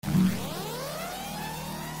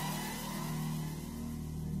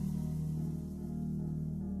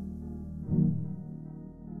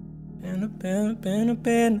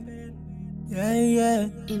Panda. Yeah.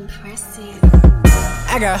 Impressive.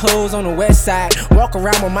 I got hoes on the west side, walk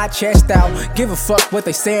around with my chest out. Give a fuck what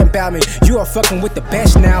they saying about me. You are fucking with the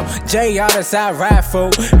best now. J artists I ride for,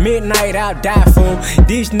 midnight I'll die for.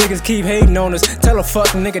 These niggas keep hating on us. Tell a fuck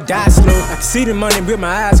nigga die slow. I can see the money with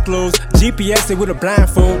my eyes closed. GPS it with a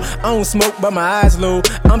blindfold. I don't smoke but my eyes low.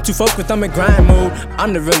 I'm too focused, I'm in grind mode.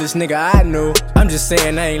 I'm the realest nigga I know. I'm just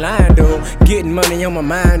saying I ain't lying though. Getting money on my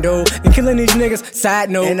mind though, and killing these niggas. Side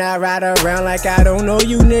note, and I ride around like I don't know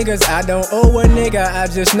you niggas. I don't owe a nigga. I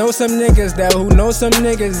just know some niggas that who know some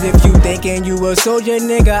niggas. If you thinking you a soldier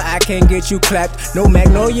nigga, I can't get you clapped. No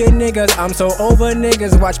Magnolia niggas, I'm so over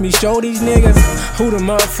niggas. Watch me show these niggas who the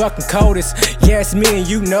motherfucking coldest. Yes, me and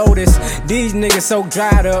you know this. These niggas so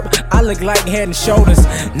dried up, I look like head and shoulders.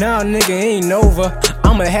 Nah, nigga ain't over.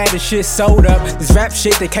 I'ma have this shit sold up. This rap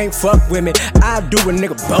shit, they can't fuck with me. I'll do a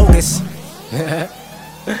nigga bogus.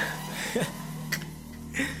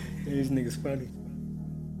 These niggas funny.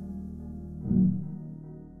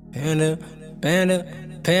 Panda.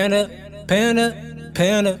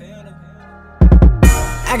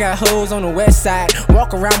 I got hoes on the west side,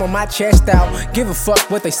 walk around with my chest out. Give a fuck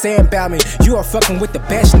what they saying about me. You are fucking with the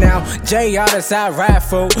best now. J artists I ride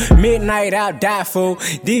for, midnight I'll die for.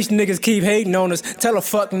 These niggas keep hating on us. Tell a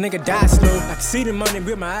fuck nigga die slow. I can see the money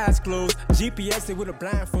with my eyes closed. GPS it with a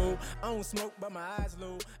blindfold. I don't smoke but my eyes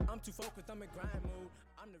low. I'm too focused, I'm in grind mode.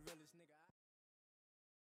 I'm the realest.